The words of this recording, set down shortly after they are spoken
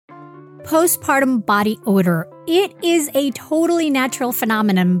Postpartum body odor. It is a totally natural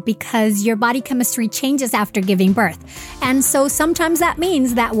phenomenon because your body chemistry changes after giving birth. And so sometimes that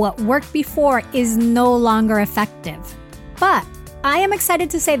means that what worked before is no longer effective. But I am excited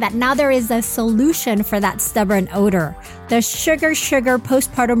to say that now there is a solution for that stubborn odor. The Sugar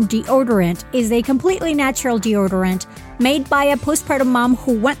postpartum deodorant is a completely natural deodorant made by a postpartum mom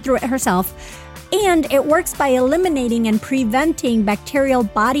who went through it herself. And it works by eliminating and preventing bacterial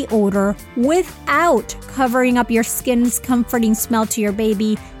body odor without covering up your skin's comforting smell to your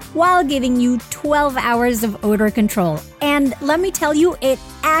baby while giving you 12 hours of odor control. And let me tell you, it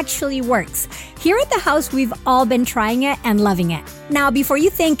actually works. Here at the house, we've all been trying it and loving it. Now, before you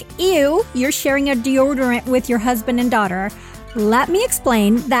think, ew, you're sharing a deodorant with your husband and daughter, let me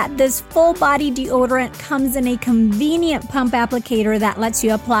explain that this full-body deodorant comes in a convenient pump applicator that lets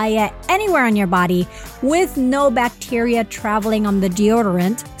you apply it anywhere on your body with no bacteria traveling on the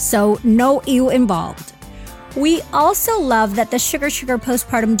deodorant, so no ew involved. We also love that the Sugar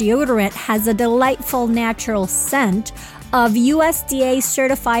postpartum deodorant has a delightful natural scent of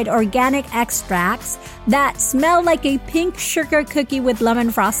USDA-certified organic extracts that smell like a pink sugar cookie with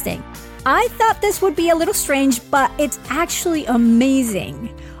lemon frosting. I thought this would be a little strange, but it's actually amazing.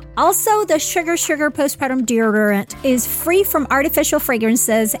 Also, the Sugar postpartum deodorant is free from artificial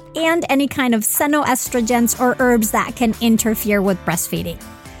fragrances and any kind of xenoestrogens or herbs that can interfere with breastfeeding.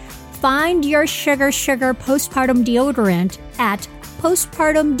 Find your Sugar postpartum deodorant at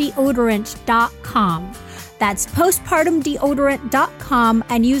postpartumdeodorant.com. That's postpartumdeodorant.com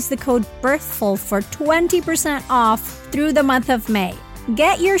and use the code BIRTHFUL for 20% off through the month of May.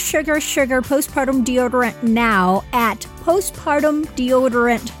 Get your Sugar postpartum deodorant now at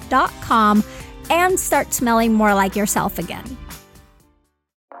postpartumdeodorant.com and start smelling more like yourself again.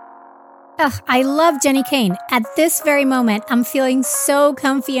 I love Jenny Kane. At this very moment, I'm feeling so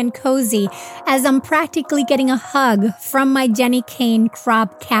comfy and cozy as I'm practically getting a hug from my Jenny Kane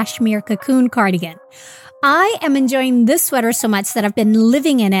crop cashmere cocoon cardigan. I am enjoying this sweater so much that I've been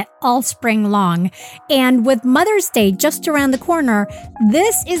living in it all spring long. And with Mother's Day just around the corner,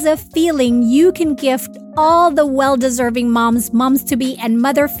 this is a feeling you can gift all the well-deserving moms-to-be, and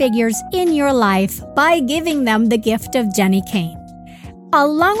mother figures in your life by giving them the gift of Jenny Kane.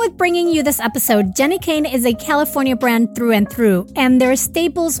 Along with bringing you this episode, Jenny Kane is a California brand through and through, and their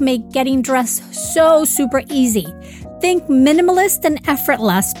staples make getting dressed so super easy. Think minimalist and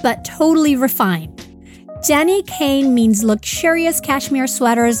effortless, but totally refined. Jenny Kane means luxurious cashmere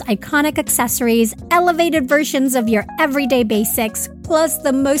sweaters, iconic accessories, elevated versions of your everyday basics, plus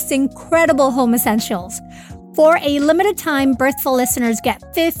the most incredible home essentials. For a limited time, Birthful listeners get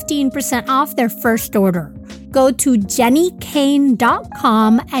 15% off their first order. Go to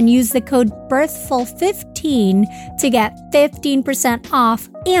jennykane.com and use the code BIRTHFUL15 to get 15% off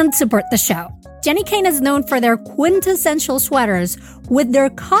and support the show. Jenny Kane is known for their quintessential sweaters, with their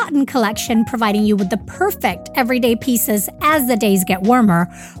cotton collection providing you with the perfect everyday pieces as the days get warmer.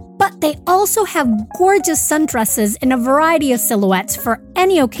 But they also have gorgeous sundresses in a variety of silhouettes for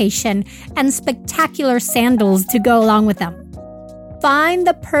any occasion and spectacular sandals to go along with them. Find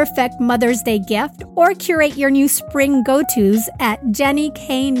the perfect Mother's Day gift or curate your new spring go-tos at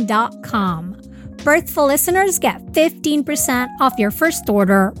jennykane.com. Birthful listeners get 15% off your first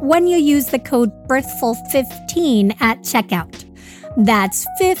order when you use the code BIRTHFUL15 at checkout. That's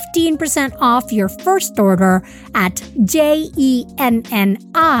 15% off your first order at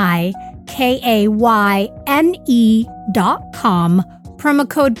jennykane.com, promo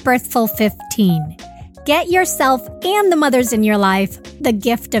code BIRTHFUL15. Get yourself and the mothers in your life the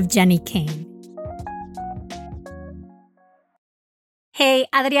gift of Jenny Kane. Hey,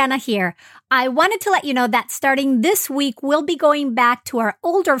 Adriana here. I wanted to let you know that starting this week, we'll be going back to our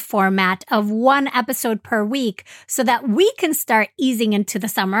older format of one episode per week so that we can start easing into the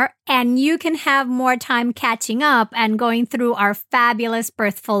summer and you can have more time catching up and going through our fabulous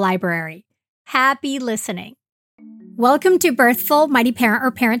Birthful library. Happy listening. Welcome to Birthful, Mighty Parent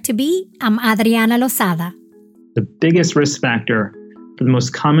or Parent-to-Be. I'm Adriana Lozada. The biggest risk factor for the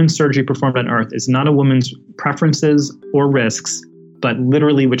most common surgery performed on Earth is not a woman's preferences or risks, but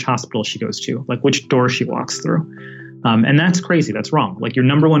literally which hospital she goes to, like which door she walks through. And that's crazy. That's wrong. Like your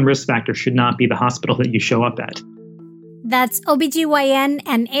number one risk factor should not be the hospital that you show up at. That's OBGYN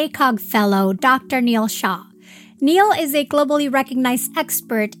and ACOG fellow, Dr. Neil Shah. Neil is a globally recognized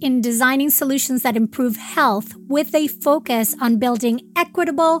expert in designing solutions that improve health with a focus on building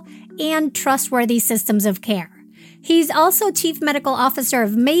equitable and trustworthy systems of care. He's also Chief Medical Officer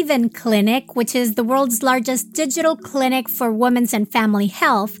of Maven Clinic, which is the world's largest digital clinic for women's and family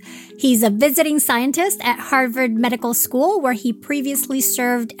health. He's a visiting scientist at Harvard Medical School, where he previously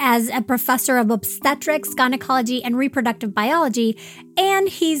served as a professor of obstetrics, gynecology, and reproductive biology, and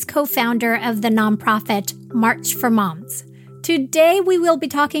he's co-founder of the nonprofit March for Moms. Today, we will be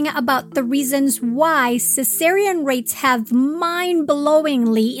talking about the reasons why cesarean rates have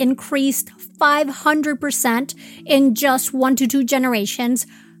mind-blowingly increased 500% in just 1 to 2 generations,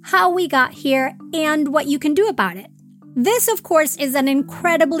 how we got here, and what you can do about it. This, of course, is an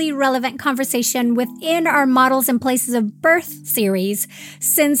incredibly relevant conversation within our Models and Places of Birth series,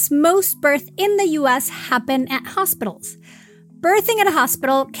 since most births in the U.S. happen at hospitals. Birthing at a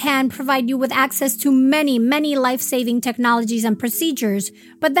hospital can provide you with access to many, many life-saving technologies and procedures,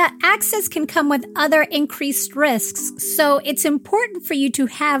 but that access can come with other increased risks. So it's important for you to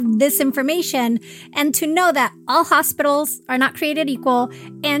have this information and to know that all hospitals are not created equal,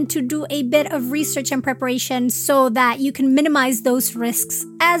 and to do a bit of research and preparation so that you can minimize those risks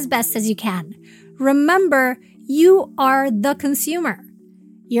as best as you can. Remember, you are the consumer.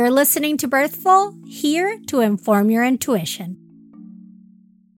 You're listening to Birthful, here to inform your intuition.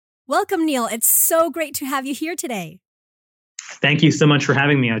 Welcome, Neil. It's so great to have you here today. Thank you so much for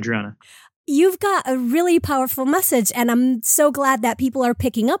having me, Adriana. You've got a really powerful message, and I'm so glad that people are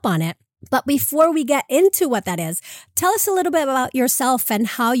picking up on it. But before we get into what that is, tell us a little bit about yourself and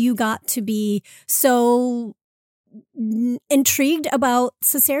how you got to be so intrigued about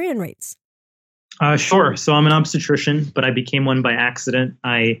cesarean rates. Sure. So I'm an obstetrician, but I became one by accident.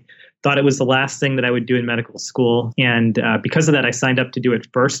 I thought it was the last thing that I would do in medical school. And because of that, I signed up to do it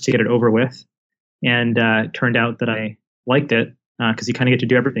first to get it over with. And it turned out that I liked it because you kind of get to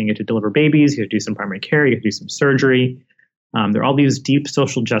do everything. You get to deliver babies, you get to do some primary care, you get to do some surgery. There are all these deep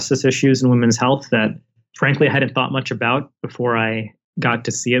social justice issues in women's health that, frankly, I hadn't thought much about before I got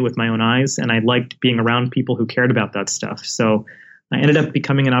to see it with my own eyes. And I liked being around people who cared about that stuff. So I ended up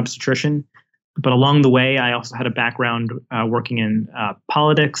becoming an obstetrician. But along the way, I also had a background working in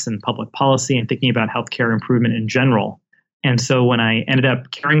politics and public policy and thinking about healthcare improvement in general. And so when I ended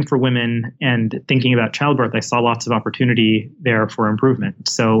up caring for women and thinking about childbirth, I saw lots of opportunity there for improvement.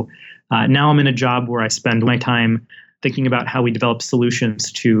 So now I'm in a job where I spend my time thinking about how we develop solutions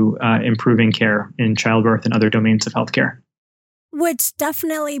to improving care in childbirth and other domains of healthcare. Which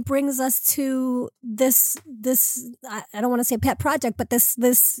definitely brings us to this I don't want to say pet project, but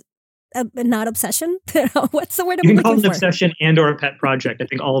this not obsession. What's the word I'm looking for? You can call it an obsession and or a pet project. I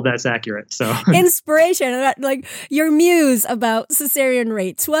think all of that's accurate. So inspiration, like your muse about cesarean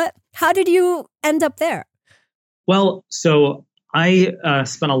rates. How did you end up there? Well, so I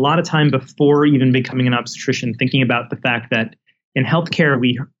spent a lot of time before even becoming an obstetrician thinking about the fact that in healthcare,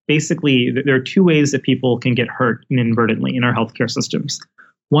 there are 2 ways that people can get hurt inadvertently in our healthcare systems.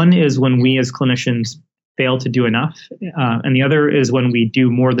 One is when we as clinicians fail to do enough. And the other is when we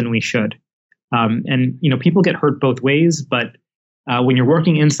do more than we should. And people get hurt both ways, but when you're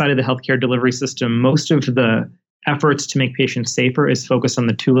working inside of the healthcare delivery system, most of the efforts to make patients safer is focused on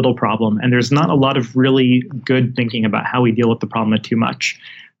the too little problem. And there's not a lot of really good thinking about how we deal with the problem of too much.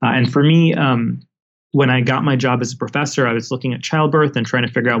 And for me, when I got my job as a professor, I was looking at childbirth and trying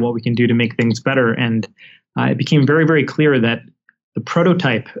to figure out what we can do to make things better. And it became very, very clear that the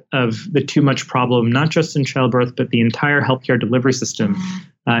prototype of the too much problem, not just in childbirth, but the entire healthcare delivery system,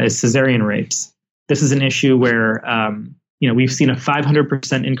 is cesarean rates. This is an issue where, we've seen a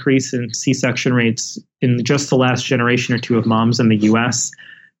 500% increase in C-section rates in just the last generation or 2 of moms in the U.S.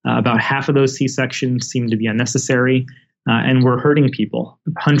 About half of those C-sections seem to be unnecessary, and we're hurting people.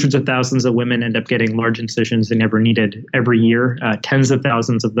 Hundreds of thousands of women end up getting large incisions they never needed every year. Tens of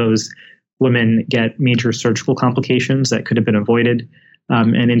thousands of those women get major surgical complications that could have been avoided.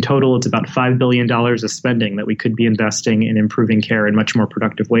 And in total, it's about $5 billion of spending that we could be investing in improving care in much more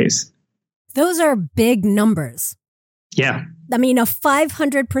productive ways. Those are big numbers. Yeah. I mean, a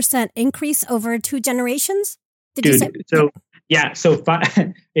 500% increase over 2 generations? Did you say? So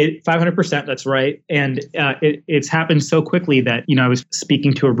 500%, that's right. And it's happened so quickly that, I was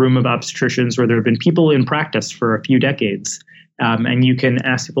speaking to a room of obstetricians where there have been people in practice for a few decades. And you can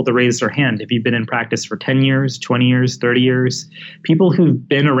ask people to raise their hand if you've been in practice for 10 years, 20 years, 30 years. People who've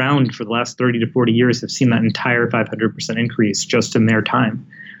been around for the last 30 to 40 years have seen that entire 500% increase just in their time.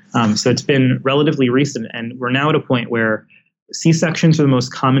 So it's been relatively recent. And we're now at a point where C-sections are the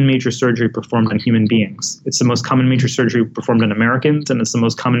most common major surgery performed on human beings. It's the most common major surgery performed on Americans, and it's the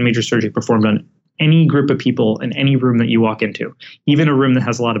most common major surgery performed on any group of people in any room that you walk into, even a room that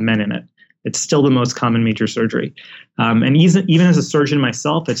has a lot of men in it. It's still the most common major surgery. And even as a surgeon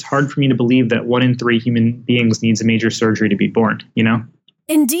myself, it's hard for me to believe that 1 in 3 human beings needs a major surgery to be born,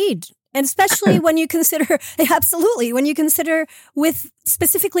 Indeed. And especially when you consider, absolutely, when you consider with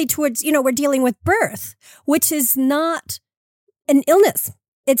specifically towards, we're dealing with birth, which is not an illness.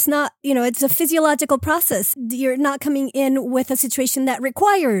 It's not, it's a physiological process. You're not coming in with a situation that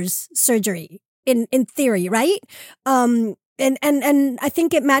requires surgery in theory, right? And I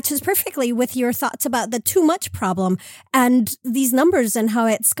think it matches perfectly with your thoughts about the too much problem and these numbers and how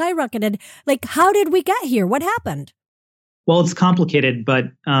it skyrocketed. Like, how did we get here? What happened? Well, it's complicated, but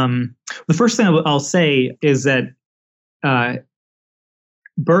the first thing I'll say is that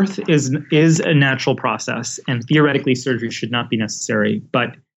birth is a natural process, and theoretically surgery should not be necessary.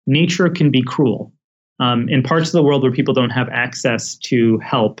 But nature can be cruel. In parts of the world where people don't have access to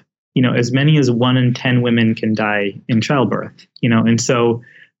help, as many as 1 in 10 women can die in childbirth. And so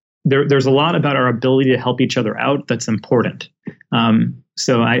there's a lot about our ability to help each other out that's important.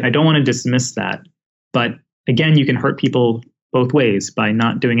 So I don't want to dismiss that, but again, you can hurt people both ways by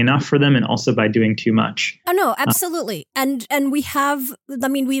not doing enough for them and also by doing too much. Oh, no, absolutely. And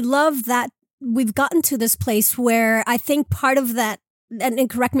we love that we've gotten to this place where I think part of that, and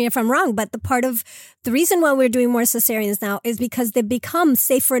correct me if I'm wrong, but the reason why we're doing more cesareans now is because they become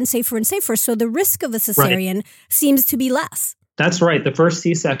safer and safer and safer. So the risk of a cesarean seems to be less. That's right. The first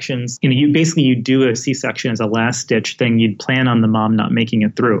C-sections, you do a C-section as a last ditch thing. You'd plan on the mom not making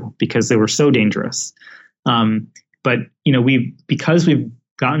it through because they were so dangerous. But because we've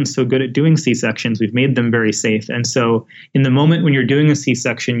gotten so good at doing C-sections, we've made them very safe. And so in the moment when you're doing a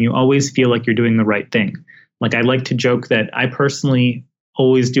C-section, you always feel like you're doing the right thing. Like, I like to joke that I personally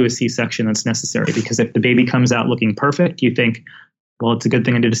always do a C-section that's necessary, because if the baby comes out looking perfect, you think, well, it's a good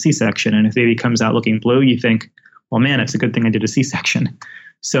thing I did a C-section. And if the baby comes out looking blue, you think, well, man, it's a good thing I did a C-section.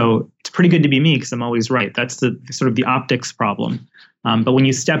 So it's pretty good to be me because I'm always right. That's the sort of the optics problem. But when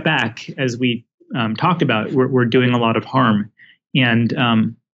you step back, as we talked about, we're doing a lot of harm. And,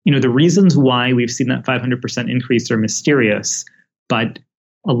 the reasons why we've seen that 500% increase are mysterious, but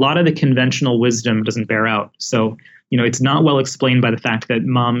a lot of the conventional wisdom doesn't bear out. So, it's not well explained by the fact that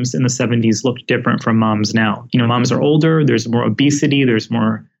moms in the 70s looked different from moms now. Moms are older, there's more obesity, there's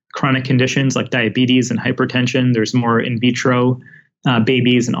more chronic conditions like diabetes and hypertension, there's more in vitro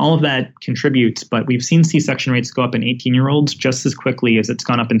babies, and all of that contributes. But we've seen C-section rates go up in 18-year-olds just as quickly as it's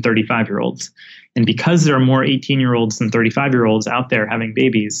gone up in 35-year-olds. And because there are more 18-year-olds than 35-year-olds out there having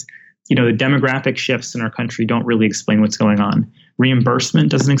babies, the demographic shifts in our country don't really explain what's going on.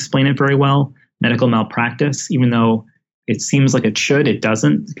 Reimbursement doesn't explain it very well. Medical malpractice, even though it seems like it should, it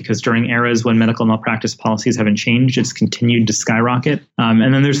doesn't, because during eras when medical malpractice policies haven't changed, it's continued to skyrocket.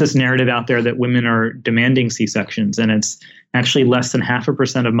 And then there's this narrative out there that women are demanding C-sections, and it's actually less than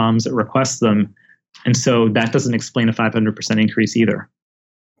 0.5% of moms that request them. And so that doesn't explain a 500% increase either.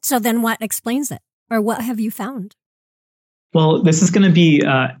 So then what explains it? Or what have you found? Well, this is going to be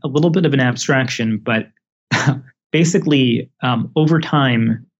a little bit of an abstraction, but basically, over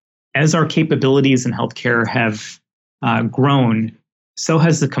time, as our capabilities in healthcare have grown, so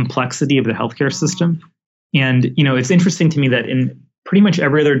has the complexity of the healthcare system. And, it's interesting to me that in pretty much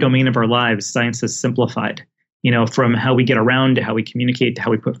every other domain of our lives, science has simplified, from how we get around to how we communicate to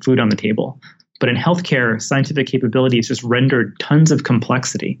how we put food on the table. But in healthcare, scientific capability has just rendered tons of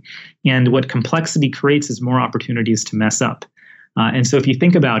complexity. And what complexity creates is more opportunities to mess up. And so if you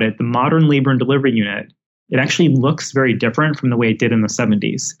think about it, the modern labor and delivery unit, it actually looks very different from the way it did in the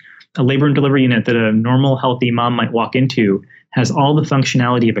 70s. A labor and delivery unit that a normal, healthy mom might walk into has all the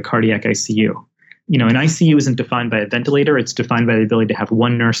functionality of a cardiac ICU. An ICU isn't defined by a ventilator. It's defined by the ability to have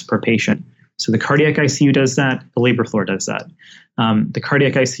one nurse per patient. So the cardiac ICU does that. The labor floor does that. The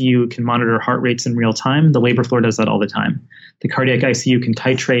cardiac ICU can monitor heart rates in real time. The labor floor does that all the time. The cardiac ICU can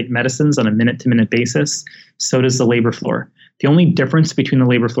titrate medicines on a minute-to-minute basis. So does the labor floor. The only difference between the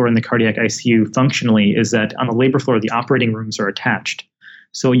labor floor and the cardiac ICU functionally is that on the labor floor, the operating rooms are attached.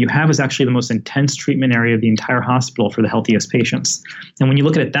 So what you have is actually the most intense treatment area of the entire hospital for the healthiest patients. And when you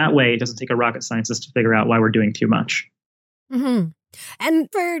look at it that way, it doesn't take a rocket scientist to figure out why we're doing too much. Mm-hmm. And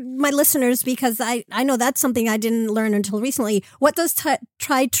for my listeners, because I know that's something I didn't learn until recently, what does I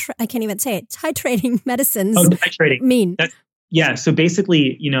can't even say it, titrating medicines mean? So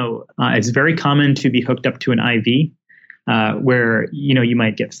basically, it's very common to be hooked up to an IV where, you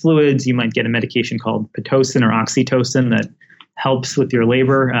might get fluids, you might get a medication called Pitocin or oxytocin that helps with your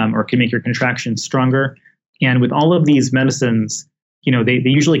labor or can make your contractions stronger. And with all of these medicines, they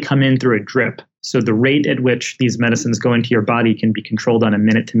usually come in through a drip. So the rate at which these medicines go into your body can be controlled on a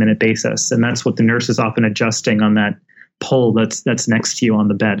minute-to-minute basis. And that's what the nurse is often adjusting on that pole that's next to you on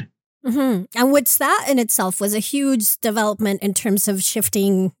the bed. Mm-hmm. And which that in itself was a huge development in terms of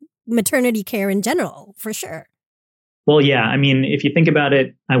shifting maternity care in general, for sure. Well, yeah. I mean, if you think about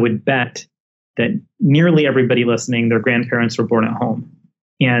it, I would bet that nearly everybody listening, their grandparents were born at home.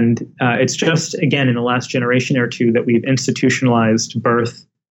 And it's just, again, in the last generation or two that we've institutionalized birth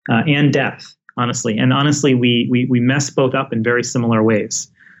and death, honestly. And honestly, we mess both up in very similar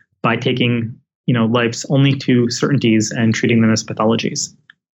ways by taking, life's only two certainties and treating them as pathologies.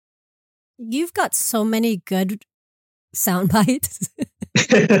 You've got so many good sound bites.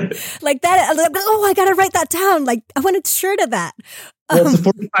 Like that. Oh, I got to write that down. Like, I want a shirt of that. Well, it's a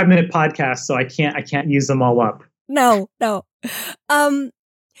 45-minute podcast, so I can't use them all up. No.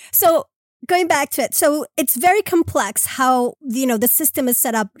 So going back to it, so it's very complex how, the system is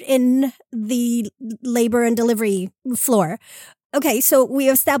set up in the labor and delivery floor. Okay, so we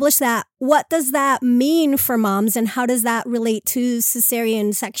established that. What does that mean for moms, and how does that relate to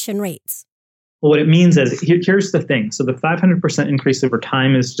cesarean section rates? Well, what it means is, here's the thing. So the 500% increase over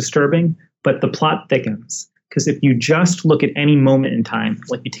time is disturbing, but the plot thickens. Because if you just look at any moment in time,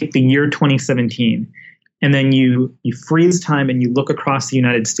 like you take the year 2017, and then you freeze time and you look across the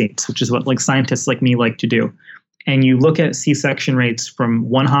United States, which is what like scientists like me like to do, and you look at C-section rates from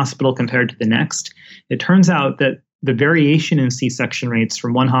one hospital compared to the next, it turns out that the variation in C-section rates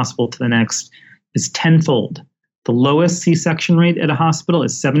from one hospital to the next is tenfold. The lowest C-section rate at a hospital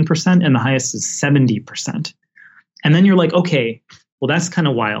is 7%, and the highest is 70%. And then you're like, okay, well, that's kind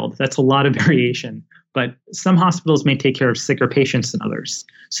of wild. That's a lot of variation. But some hospitals may take care of sicker patients than others.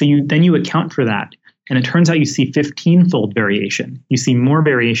 So you account for that. And it turns out you see 15-fold variation. You see more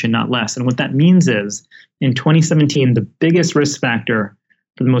variation, not less. And what that means is, in 2017, the biggest risk factor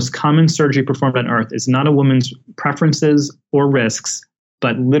for the most common surgery performed on Earth is not a woman's preferences or risks,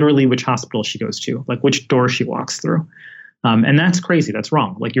 but literally which hospital she goes to, like which door she walks through. And that's crazy. That's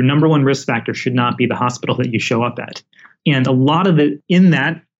wrong. Like your number one risk factor should not be the hospital that you show up at. And a lot of it in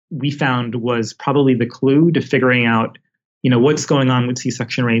that we found was probably the clue to figuring out, what's going on with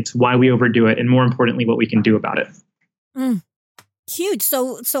C-section rates, why we overdo it, and more importantly, what we can do about it. Huge.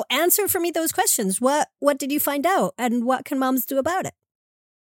 So answer for me those questions. What did you find out, and what can moms do about it?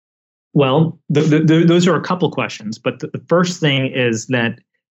 Well, those are a couple questions, but the first thing is that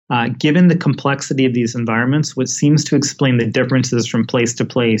given the complexity of these environments, what seems to explain the differences from place to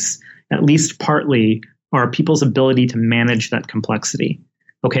place, at least partly, are people's ability to manage that complexity.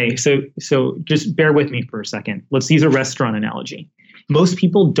 Okay, so just bear with me for a second. Let's use a restaurant analogy. Most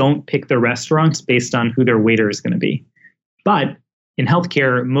people don't pick their restaurants based on who their waiter is going to be. But in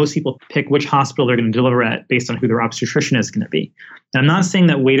healthcare, most people pick which hospital they're going to deliver at based on who their obstetrician is going to be. Now, I'm not saying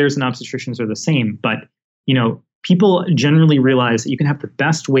that waiters and obstetricians are the same, but people generally realize that you can have the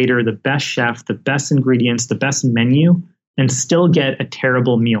best waiter, the best chef, the best ingredients, the best menu, and still get a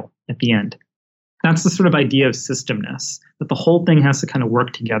terrible meal at the end. That's the sort of idea of systemness, that the whole thing has to kind of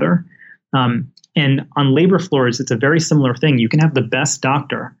work together. And on labor floors, it's a very similar thing. You can have the best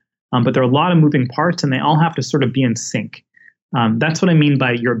doctor, but there are a lot of moving parts, and they all have to sort of be in sync. That's what I mean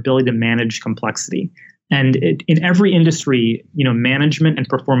by your ability to manage complexity. And in every industry, management and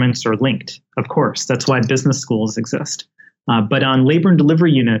performance are linked, of course. That's why business schools exist. But on labor and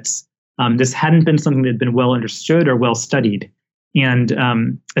delivery units, this hadn't been something that had been well understood or well studied. And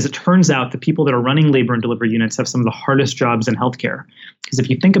as it turns out, the people that are running labor and delivery units have some of the hardest jobs in healthcare. Because if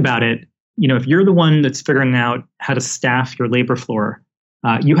you think about it, if you're the one that's figuring out how to staff your labor floor,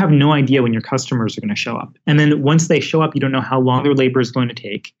 you have no idea when your customers are going to show up. And then once they show up, you don't know how long their labor is going to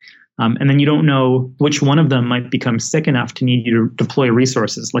take. And then you don't know which one of them might become sick enough to need you to deploy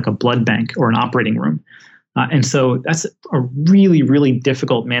resources like a blood bank or an operating room. And so that's a really, really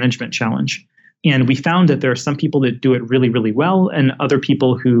difficult management challenge. And we found that there are some people that do it really, really well, and other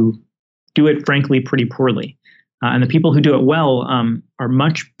people who do it, frankly, pretty poorly. And the people who do it well are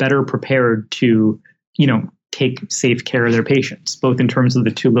much better prepared to, take safe care of their patients, both in terms of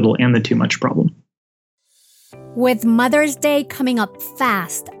the too little and the too much problem. With Mother's Day coming up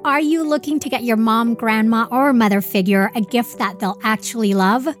fast, are you looking to get your mom, grandma, or mother figure a gift that they'll actually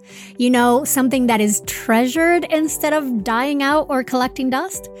love? Something that is treasured instead of dying out or collecting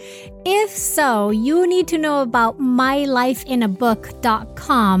dust? If so, you need to know about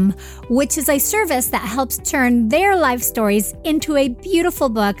mylifeinabook.com, which is a service that helps turn their life stories into a beautiful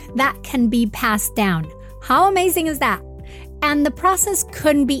book that can be passed down. How amazing is that? And the process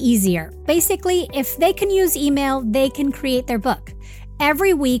couldn't be easier. Basically, if they can use email, they can create their book.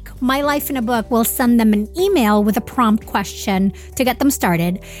 Every week, My Life in a Book will send them an email with a prompt question to get them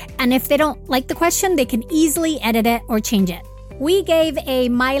started. And if they don't like the question, they can easily edit it or change it. We gave a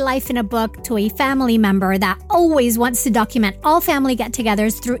My Life in a Book to a family member that always wants to document all family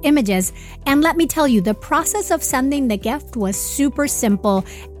get-togethers through images. And let me tell you, the process of sending the gift was super simple,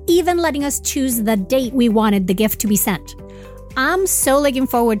 even letting us choose the date we wanted the gift to be sent. I'm so looking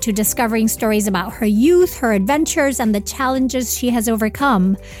forward to discovering stories about her youth, her adventures, and the challenges she has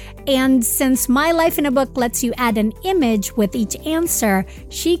overcome. And since My Life in a Book lets you add an image with each answer,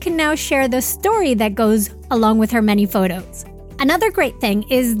 she can now share the story that goes along with her many photos. Another great thing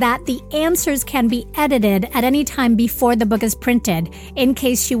is that the answers can be edited at any time before the book is printed, in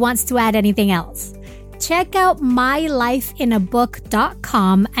case she wants to add anything else. Check out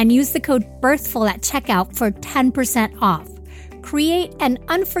mylifeinabook.com and use the code BIRTHFUL at checkout for 10% off. Create an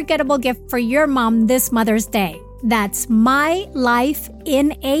unforgettable gift for your mom this Mother's Day. That's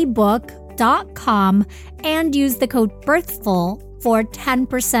mylifeinabook.com and use the code BIRTHFUL for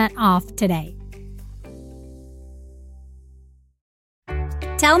 10% off today.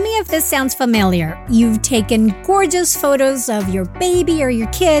 Tell me if this sounds familiar. You've taken gorgeous photos of your baby or your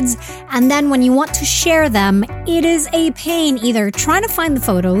kids, and then when you want to share them, it is a pain either trying to find the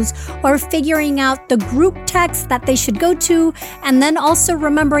photos or figuring out the group text that they should go to, and then also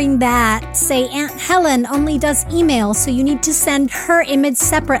remembering that, say, Aunt Helen only does email, so you need to send her image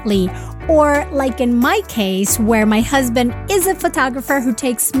separately. Or like in my case, where my husband is a photographer who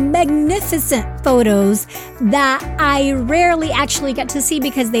takes magnificent photos that I rarely actually get to see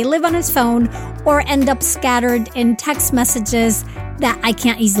because they live on his phone or end up scattered in text messages that I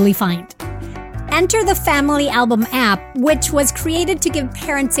can't easily find. Enter the Family Album app, which was created to give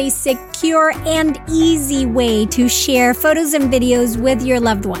parents a secure and easy way to share photos and videos with your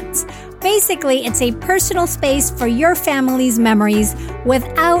loved ones. Basically, it's a personal space for your family's memories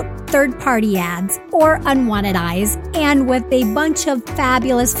without third-party ads or unwanted eyes, and with a bunch of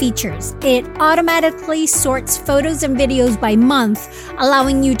fabulous features. It automatically sorts photos and videos by month,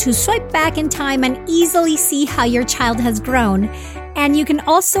 allowing you to swipe back in time and easily see how your child has grown. And you can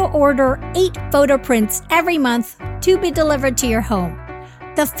also order 8 photo prints every month to be delivered to your home.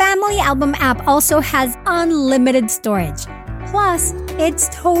 The Family Album app also has unlimited storage. Plus, it's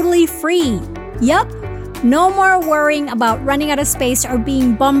totally free. Yup, no more worrying about running out of space or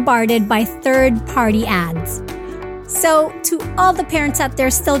being bombarded by third-party ads. So, to all the parents out there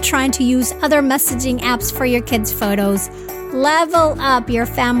still trying to use other messaging apps for your kids' photos, level up your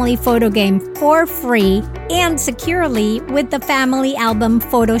family photo game for free and securely with the Family Album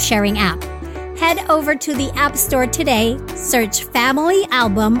photo sharing app. Head over to the App Store today, search Family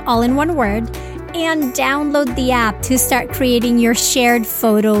Album, all in one word, and download the app to start creating your shared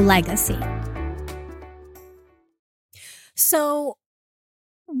photo legacy. So,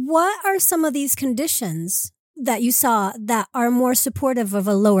 what are some of these conditions that you saw that are more supportive of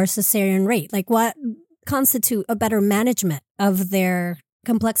a lower cesarean rate? Like, what constitute a better management of their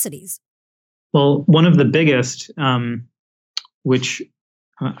complexities? Well, one of the biggest, which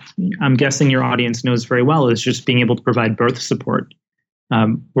I'm guessing your audience knows very well, is just being able to provide birth support.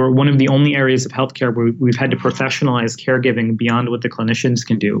 We're one of the only areas of healthcare where we've had to professionalize caregiving beyond what the clinicians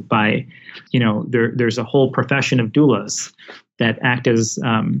can do by, there's a whole profession of doulas that act as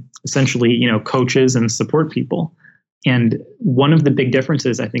essentially, coaches and support people. And one of the big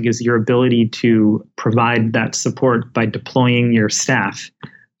differences, I think, is your ability to provide that support by deploying your staff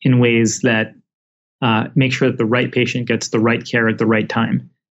in ways that make sure that the right patient gets the right care at the right time.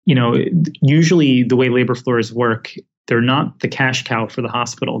 Usually the way labor floors work, they're not the cash cow for the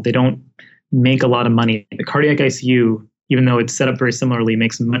hospital. They don't make a lot of money. The cardiac ICU, even though it's set up very similarly,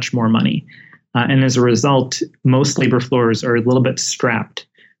 makes much more money. And as a result, most labor floors are a little bit strapped.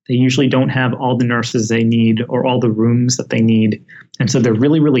 They usually don't have all the nurses they need or all the rooms that they need. And so they're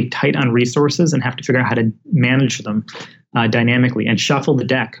really, really tight on resources and have to figure out how to manage them dynamically and shuffle the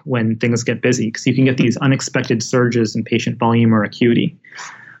deck when things get busy, because you can get these unexpected surges in patient volume or acuity.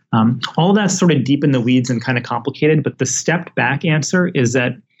 All that's sort of deep in the weeds and kind of complicated, but the stepped back answer is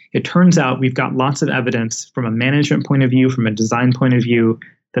that it turns out we've got lots of evidence from a management point of view, from a design point of view,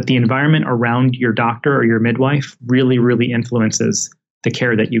 that the environment around your doctor or your midwife really, really influences the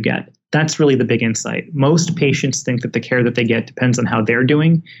care that you get. That's really the big insight. Most patients think that the care that they get depends on how they're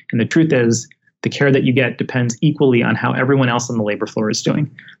doing. And the truth is, the care that you get depends equally on how everyone else on the labor floor is doing,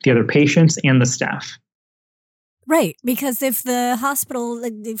 the other patients and the staff. Right, because if the hospital,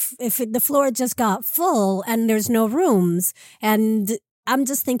 if the floor just got full and there's no rooms, and I'm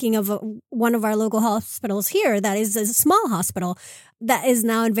just thinking of one of our local hospitals here that is a small hospital that is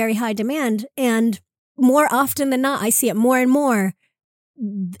now in very high demand, and more often than not, I see it more and more.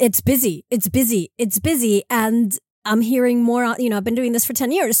 It's busy, and I'm hearing more, I've been doing this for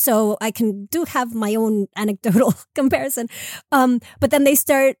 10 years, so I do have my own anecdotal comparison. But then they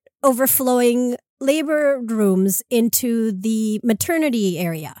start overflowing labor rooms into the maternity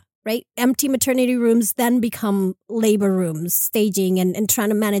area, right? Empty maternity rooms then become labor rooms, staging and trying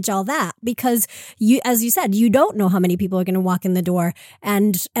to manage all that because as you said, you don't know how many people are going to walk in the door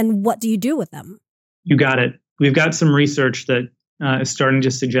and what do you do with them? You got it. We've got some research that is starting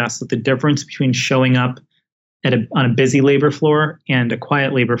to suggest that the difference between showing up on a busy labor floor and a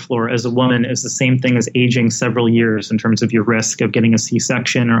quiet labor floor as a woman is the same thing as aging several years in terms of your risk of getting a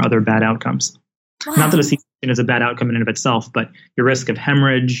C-section or other bad outcomes. Wow. Not that a C-section is a bad outcome in and of itself, but your risk of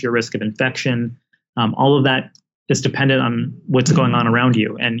hemorrhage, your risk of infection, all of that is dependent on what's going on around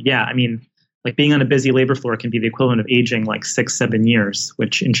you. And yeah, I mean, like being on a busy labor floor can be the equivalent of aging like 6-7 years,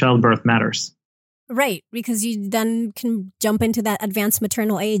 which in childbirth matters. Right, because you then can jump into that advanced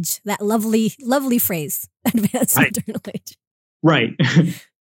maternal age, that lovely, lovely phrase, advanced maternal age. Right.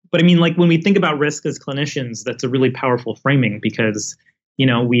 But I mean, like when we think about risk as clinicians, that's a really powerful framing because,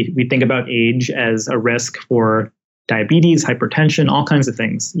 we think about age as a risk for diabetes, hypertension, all kinds of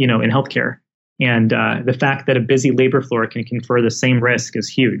things, in healthcare. And the fact that a busy labor floor can confer the same risk is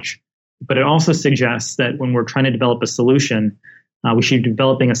huge. But it also suggests that when we're trying to develop a solution, we should be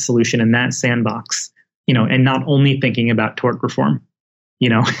developing a solution in that sandbox, and not only thinking about tort reform,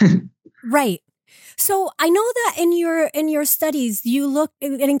 Right. So I know that in your studies,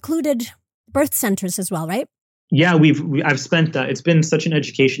 it included birth centers as well, right? Yeah, I've spent, it's been such an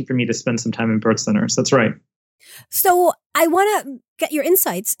education for me to spend some time in birth centers. That's right. So I want to get your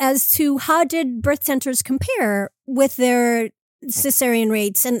insights as to how did birth centers compare with their cesarean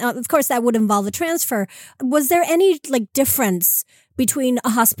rates? And of course, that would involve a transfer. Was there any difference between a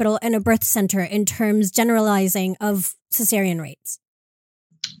hospital and a birth center in terms generalizing of cesarean rates?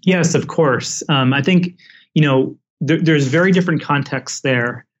 Yes, of course. I think, there's very different contexts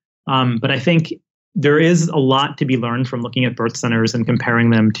there. But I think there is a lot to be learned from looking at birth centers and comparing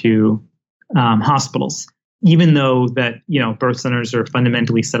them to hospitals, even though that, birth centers are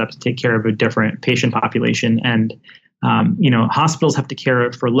fundamentally set up to take care of a different patient population. And hospitals have to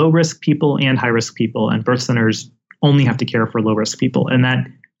care for low-risk people and high-risk people, and birth centers only have to care for low-risk people, and that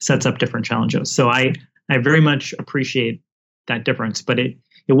sets up different challenges. So I very much appreciate that difference, but it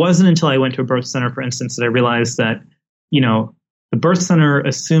wasn't until I went to a birth center, for instance, that I realized that, the birth center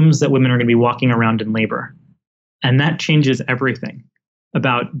assumes that women are going to be walking around in labor, and that changes everything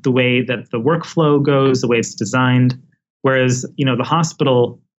about the way that the workflow goes, the way it's designed, whereas, the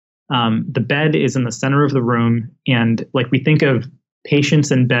hospital, the bed is in the center of the room. And we think of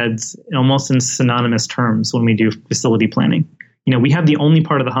patients and beds almost in synonymous terms when we do facility planning. We have the only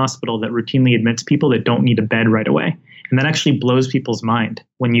part of the hospital that routinely admits people that don't need a bed right away. And that actually blows people's mind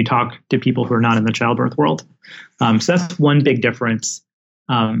when you talk to people who are not in the childbirth world. So that's one big difference.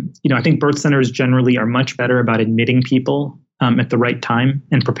 I think birth centers generally are much better about admitting people at the right time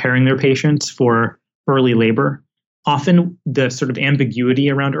and preparing their patients for early labor. Often the sort of ambiguity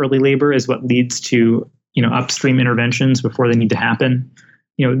around early labor is what leads to, upstream interventions before they need to happen.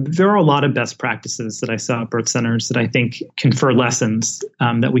 There are a lot of best practices that I saw at birth centers that I think confer lessons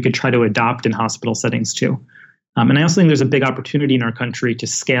that we could try to adopt in hospital settings too. And I also think there's a big opportunity in our country to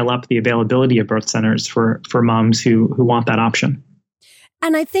scale up the availability of birth centers for moms who want that option.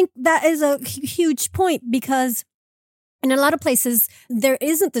 And I think that is a huge point because in a lot of places, there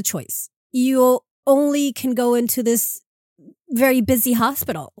isn't the choice. You only can go into this very busy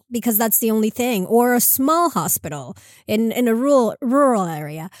hospital because that's the only thing, or a small hospital in a rural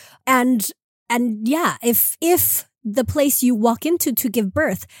area. And yeah, if the place you walk into to give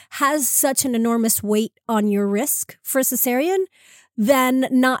birth has such an enormous weight on your risk for cesarean, then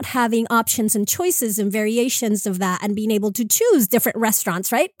not having options and choices and variations of that and being able to choose different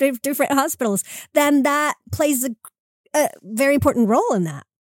restaurants, right? Different hospitals, then that plays a very important role in that.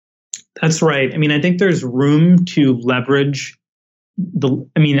 That's right. I mean, I think there's room to leverage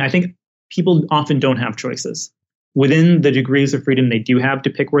I think people often don't have choices. Within the degrees of freedom they do have to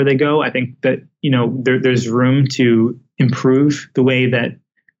pick where they go, I think that, there's room to improve the way that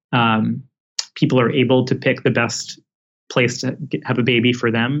people are able to pick the best place to have a baby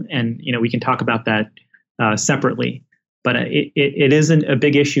for them. And, we can talk about that separately. But it isn't a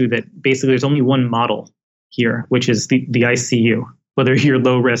big issue that basically there's only one model here, which is the ICU, whether you're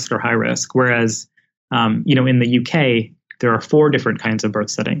low risk or high risk. Whereas, in the UK, there are 4 different kinds of birth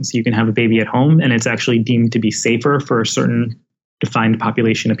settings. You can have a baby at home, and it's actually deemed to be safer for a certain defined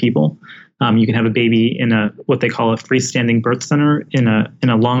population of people. You can have a baby in what they call a freestanding birth center, in a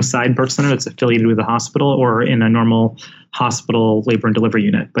alongside birth center that's affiliated with a hospital, or in a normal hospital labor and delivery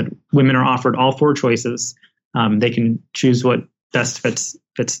unit. But women are offered all 4 choices. they can choose what best fits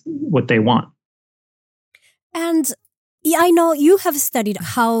what they want. And yeah, I know you have studied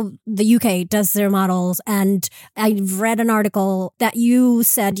how the UK does their models, and I've read an article that you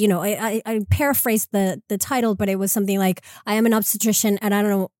said, I paraphrased the title, but it was something like, I am an obstetrician and I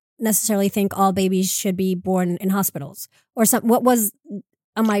don't necessarily think all babies should be born in hospitals or something.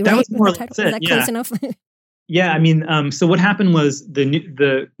 Am I right with the title? Is that close enough? Yeah, I mean, so what happened was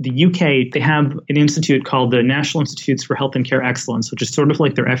the UK, they have an institute called the National Institutes for Health and Care Excellence, which is sort of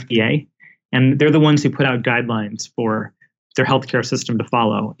like their FDA. And they're the ones who put out guidelines for their healthcare system to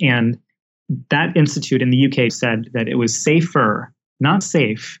follow. And that institute in the UK said that it was safer, not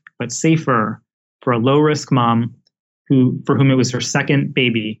safe, but safer for a low-risk mom for whom it was her second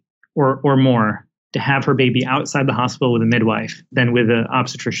baby or more to have her baby outside the hospital with a midwife than with an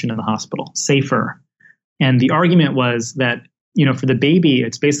obstetrician in the hospital. Safer. And the argument was that, for the baby,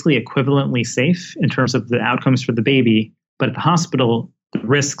 it's basically equivalently safe in terms of the outcomes for the baby. But at the hospital, the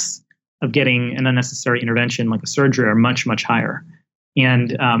risks of getting an unnecessary intervention like a surgery are much, much higher.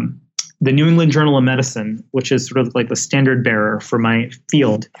 And the New England Journal of Medicine, which is sort of like the standard bearer for my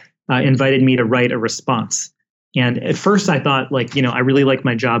field, invited me to write a response. And at first I thought, I really like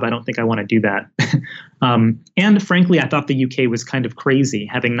my job. I don't think I want to do that. And frankly, I thought the UK was kind of crazy,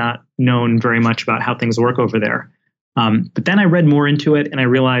 having not known very much about how things work over there. But then I read more into it and I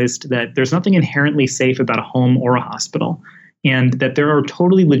realized that there's nothing inherently safe about a home or a hospital, and that there are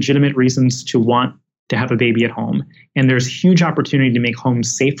totally legitimate reasons to want to have a baby at home. And there's huge opportunity to make homes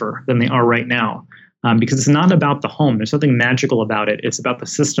safer than they are right now, because it's not about the home. There's something magical about it. It's about the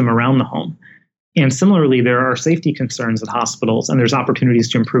system around the home. And similarly, there are safety concerns at hospitals, and there's opportunities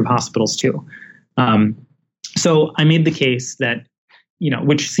to improve hospitals too. So I made the case that,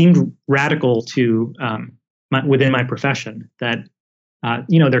 which seemed radical to within my profession, that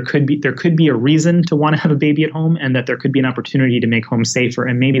there could be a reason to want to have a baby at home, and that there could be an opportunity to make homes safer.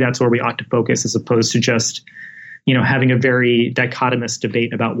 And maybe that's where we ought to focus, as opposed to just, having a very dichotomous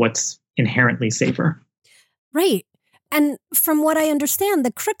debate about what's inherently safer. Right. And from what I understand,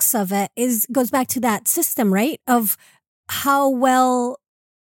 the crux of it goes back to that system, right? Of how well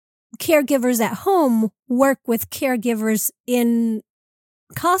caregivers at home work with caregivers in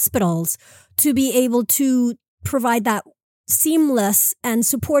hospitals to be able to provide that seamless and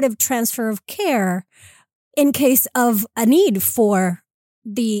supportive transfer of care in case of a need for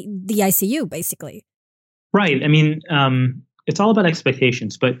the ICU, basically. Right. I mean, it's all about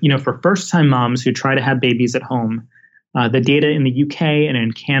expectations. But, for first-time moms who try to have babies at home, the data in the UK and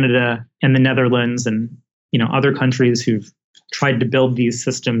in Canada and the Netherlands and, other countries who've tried to build these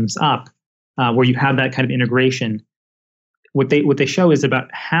systems up, where you have that kind of integration, what they show is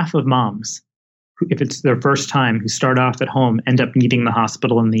about half of moms, if it's their first time, who start off at home, end up needing the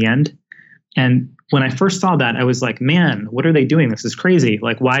hospital in the end. And when I first saw that, I was like, man, what are they doing? This is crazy.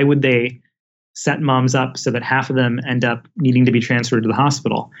 Why would they set moms up so that half of them end up needing to be transferred to the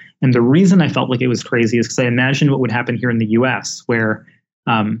hospital? And the reason I felt like it was crazy is because I imagined what would happen here in the US, where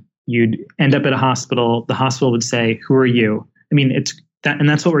you'd end up at a hospital, the hospital would say, who are you? I mean, and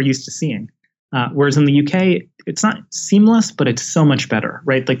that's what we're used to seeing. Whereas in the UK, it's not seamless, but it's so much better,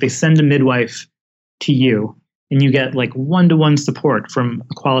 right? They send a midwife to you and you get one-to-one support from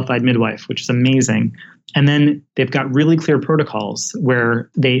a qualified midwife, which is amazing. And then they've got really clear protocols where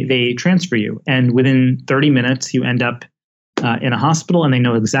they transfer you. And within 30 minutes, you end up in a hospital, and they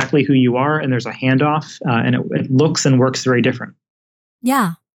know exactly who you are. And there's a handoff, and it looks and works very different.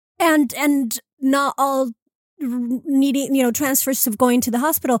 Yeah. And not all needing, transfers of going to the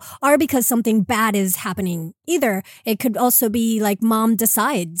hospital are because something bad is happening either. It could also be mom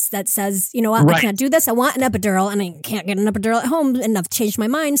decides, that says, what, right, I can't do this. I want an epidural and I can't get an epidural at home, and I've changed my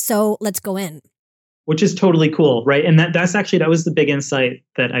mind. So let's go in. Which is totally cool. Right. And that was the big insight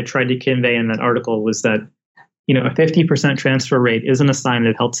that I tried to convey in that article, was that, a 50% transfer rate isn't a sign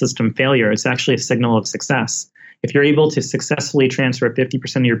of health system failure. It's actually a signal of success. If you're able to successfully transfer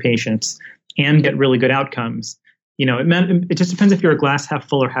 50% of your patients and get really good outcomes, it just depends if you're a glass half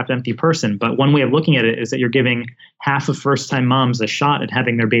full or half empty person. But one way of looking at it is that you're giving half of first-time moms a shot at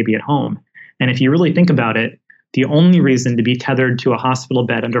having their baby at home. And if you really think about it, the only reason to be tethered to a hospital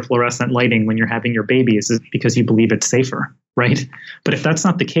bed under fluorescent lighting when you're having your baby is because you believe it's safer, right? But if that's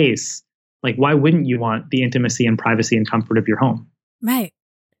not the case, why wouldn't you want the intimacy and privacy and comfort of your home? Right.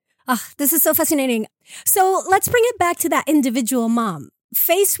 This is so fascinating. So let's bring it back to that individual mom.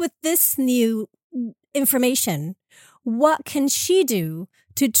 Faced with this new information, what can she do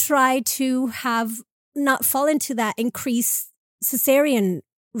to try to not fall into that increased cesarean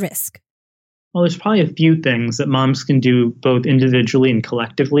risk? Well, there's probably a few things that moms can do both individually and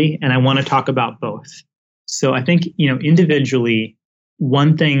collectively, and I want to talk about both. So I think, individually,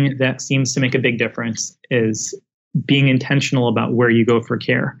 one thing that seems to make a big difference is being intentional about where you go for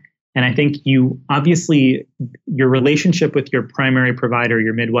care. And I think your relationship with your primary provider,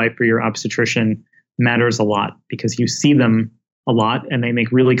 your midwife or your obstetrician matters a lot because you see them a lot and they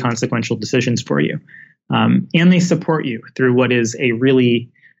make really consequential decisions for you. And they support you through what is a really,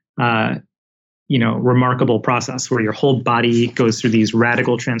 remarkable process where your whole body goes through these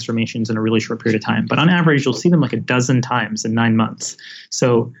radical transformations in a really short period of time. But on average, you'll see them like a dozen times in 9 months.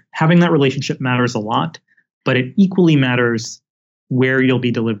 So having that relationship matters a lot, but it equally matters where you'll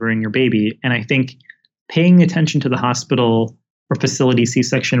be delivering your baby. And I think paying attention to the hospital or facility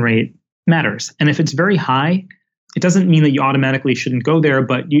C-section rate matters. And if it's very high, it doesn't mean that you automatically shouldn't go there,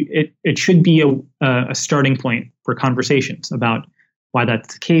 but it should be a starting point for conversations about why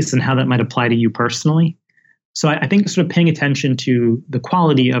that's the case and how that might apply to you personally. So I think sort of paying attention to the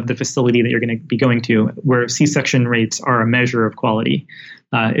quality of the facility that you're going to be going to, where C-section rates are a measure of quality,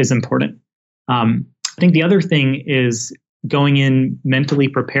 is important. I think the other thing is going in mentally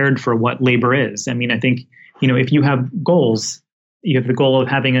prepared for what labor is. I mean, I think, if you have goals, you have the goal of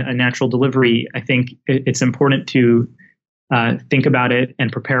having a natural delivery, I think it's important to think about it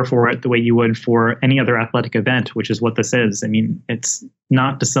and prepare for it the way you would for any other athletic event, which is what this is. I mean, it's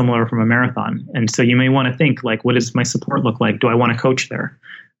not dissimilar from a marathon. And so you may want to think, like, what does my support look like? Do I want to coach there?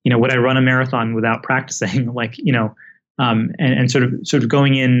 Would I run a marathon without practicing? And sort of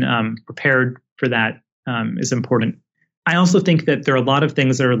going in prepared for that is important. I also think that there are a lot of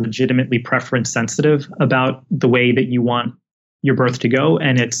things that are legitimately preference sensitive about the way that you want your birth to go.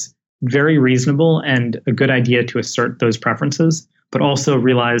 And it's very reasonable and a good idea to assert those preferences, but also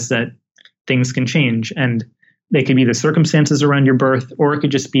realize that things can change. And they could be the circumstances around your birth, or it could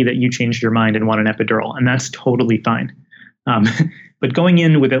just be that you changed your mind and want an epidural. And that's totally fine. But going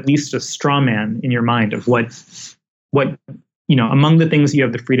in with at least a straw man in your mind of what among the things you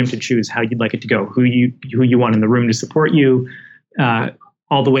have the freedom to choose how you'd like it to go, who you want in the room to support you,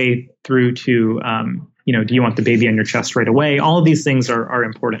 all the way through to, do you want the baby on your chest right away? All of these things are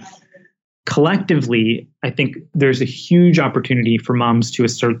important. Collectively, I think there's a huge opportunity for moms to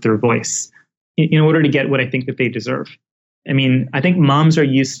assert their voice in order to get what I think that they deserve. I mean, I think moms are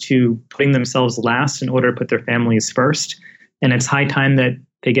used to putting themselves last in order to put their families first. And it's high time that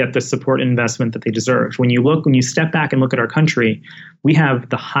they get the support and investment that they deserve. When you step back and look at our country, we have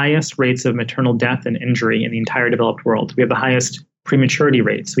the highest rates of maternal death and injury in the entire developed world. We have the highest prematurity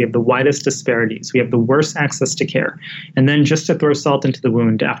rates. We have the widest disparities. We have the worst access to care. And then just to throw salt into the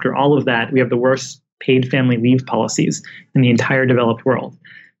wound, after all of that, we have the worst paid family leave policies in the entire developed world.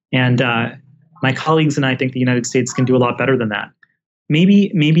 And my colleagues and I think the United States can do a lot better than that. Maybe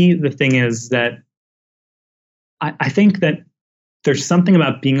the thing is that I think that there's something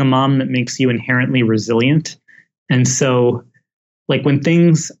about being a mom that makes you inherently resilient. And so, like, when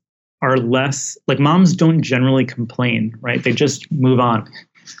things are less, like, moms don't generally complain, right? They just move on.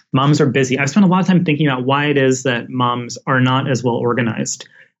 Moms are busy. I've spent a lot of time thinking about why it is that moms are not as well organized.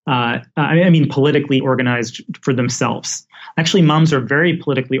 I mean, politically organized for themselves. Actually, moms are very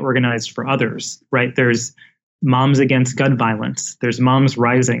politically organized for others, right? There's Moms Against Gun Violence. There's Moms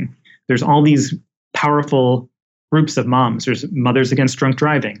Rising. There's all these powerful groups of moms. There's Mothers Against Drunk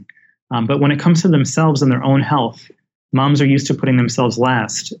Driving. But when it comes to themselves and their own health, moms are used to putting themselves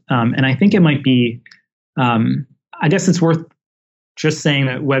last. And I think it might be, I guess it's worth just saying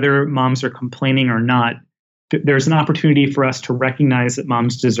that whether moms are complaining or not, there's an opportunity for us to recognize that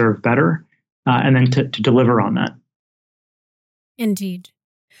moms deserve better and then to deliver on that. Indeed.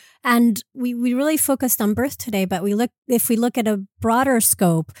 And we really focused on birth today, but if we look at a broader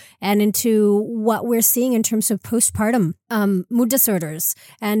scope and into what we're seeing in terms of postpartum mood disorders,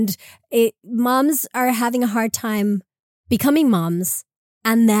 and moms are having a hard time becoming moms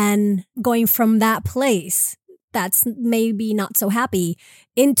and then going from that place that's maybe not so happy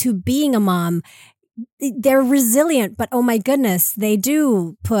into being a mom. They're resilient, but oh my goodness, they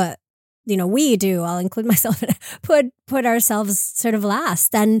do put, we do, I'll include myself, put ourselves sort of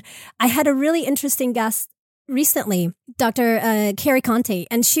last. And I had a really interesting guest recently, Dr. Carrie Conte,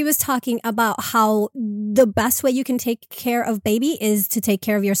 and she was talking about how the best way you can take care of baby is to take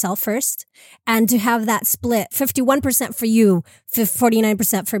care of yourself first and to have that split 51% for you,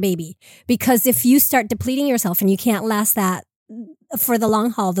 49% for baby. Because if you start depleting yourself and you can't last that for the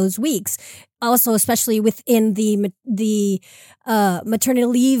long haul, those weeks, also especially within the maternity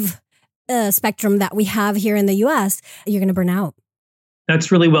leave spectrum that we have here in the US, you're going to burn out.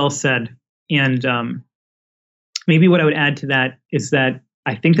 That's really well said. And maybe what I would add to that is that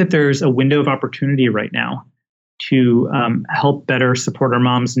I think that there's a window of opportunity right now to help better support our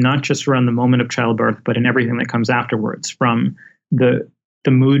moms, not just around the moment of childbirth, but in everything that comes afterwards, from the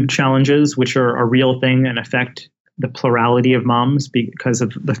mood challenges, which are a real thing and affect the plurality of moms because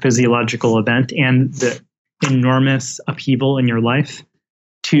of the physiological event and the enormous upheaval in your life,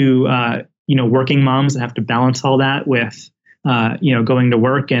 to working moms that have to balance all that with going to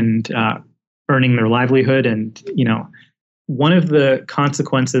work and earning their livelihood. And one of the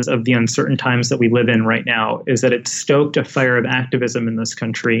consequences of the uncertain times that we live in right now is that it's stoked a fire of activism in this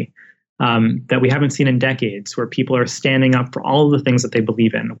country that we haven't seen in decades, where people are standing up for all of the things that they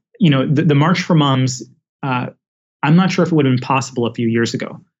believe in. The March for Moms, I'm not sure if it would have been possible a few years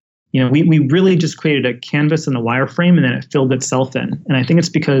ago. We really just created a canvas and a wireframe, and then it filled itself in. And I think it's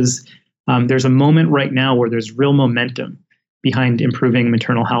because there's a moment right now where there's real momentum behind improving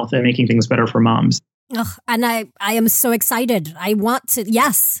maternal health and making things better for moms. Oh, and I am so excited. I want to.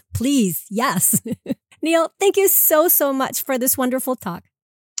 Yes, please. Yes. Neil, thank you so much for this wonderful talk.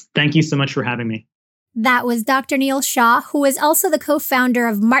 Thank you so much for having me. That was Dr. Neil Shah, who is also the co-founder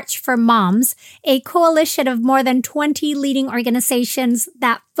of March for Moms, a coalition of more than 20 leading organizations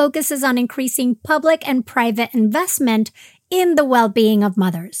that focuses on increasing public and private investment in the well-being of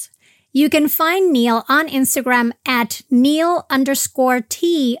mothers. You can find Neil on Instagram at Neil_T_Shah,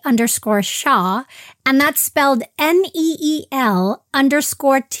 and that's spelled NEEL_T_SHAH.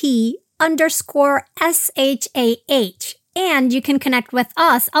 And you can connect with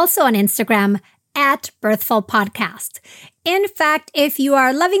us also on Instagram at Birthful Podcast. In fact, if you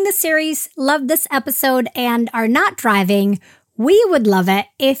are loving the series, love this episode, and are not driving, we would love it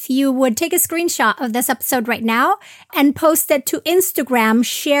if you would take a screenshot of this episode right now and post it to Instagram,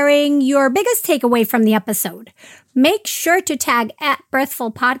 sharing your biggest takeaway from the episode. Make sure to tag at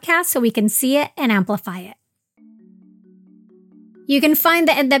Birthful Podcast so we can see it and amplify it. You can find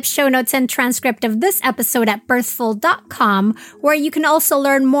the in-depth show notes and transcript of this episode at birthful.com, where you can also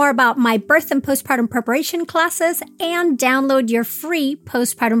learn more about my birth and postpartum preparation classes and download your free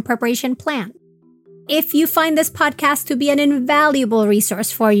postpartum preparation plan. If you find this podcast to be an invaluable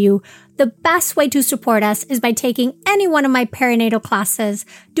resource for you, the best way to support us is by taking any one of my perinatal classes,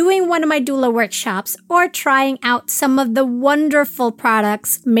 doing one of my doula workshops, or trying out some of the wonderful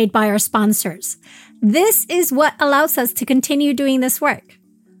products made by our sponsors. This is what allows us to continue doing this work.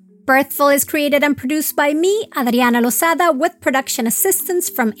 Birthful is created and produced by me, Adriana Lozada, with production assistance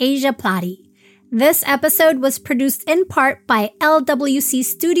from Asia Plati. This episode was produced in part by LWC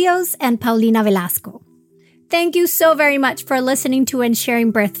Studios and Paulina Velasco. Thank you so very much for listening to and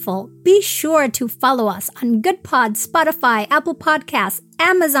sharing Birthful. Be sure to follow us on GoodPod, Spotify, Apple Podcasts,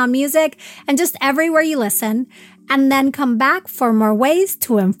 Amazon Music, and just everywhere you listen, and then come back for more ways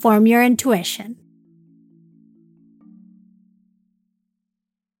to inform your intuition.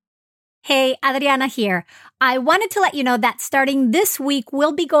 Hey, Adriana here. I wanted to let you know that starting this week,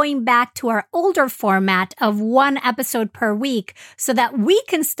 we'll be going back to our older format of one episode per week so that we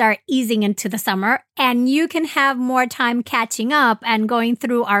can start easing into the summer and you can have more time catching up and going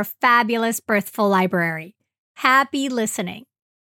through our fabulous Birthful library. Happy listening.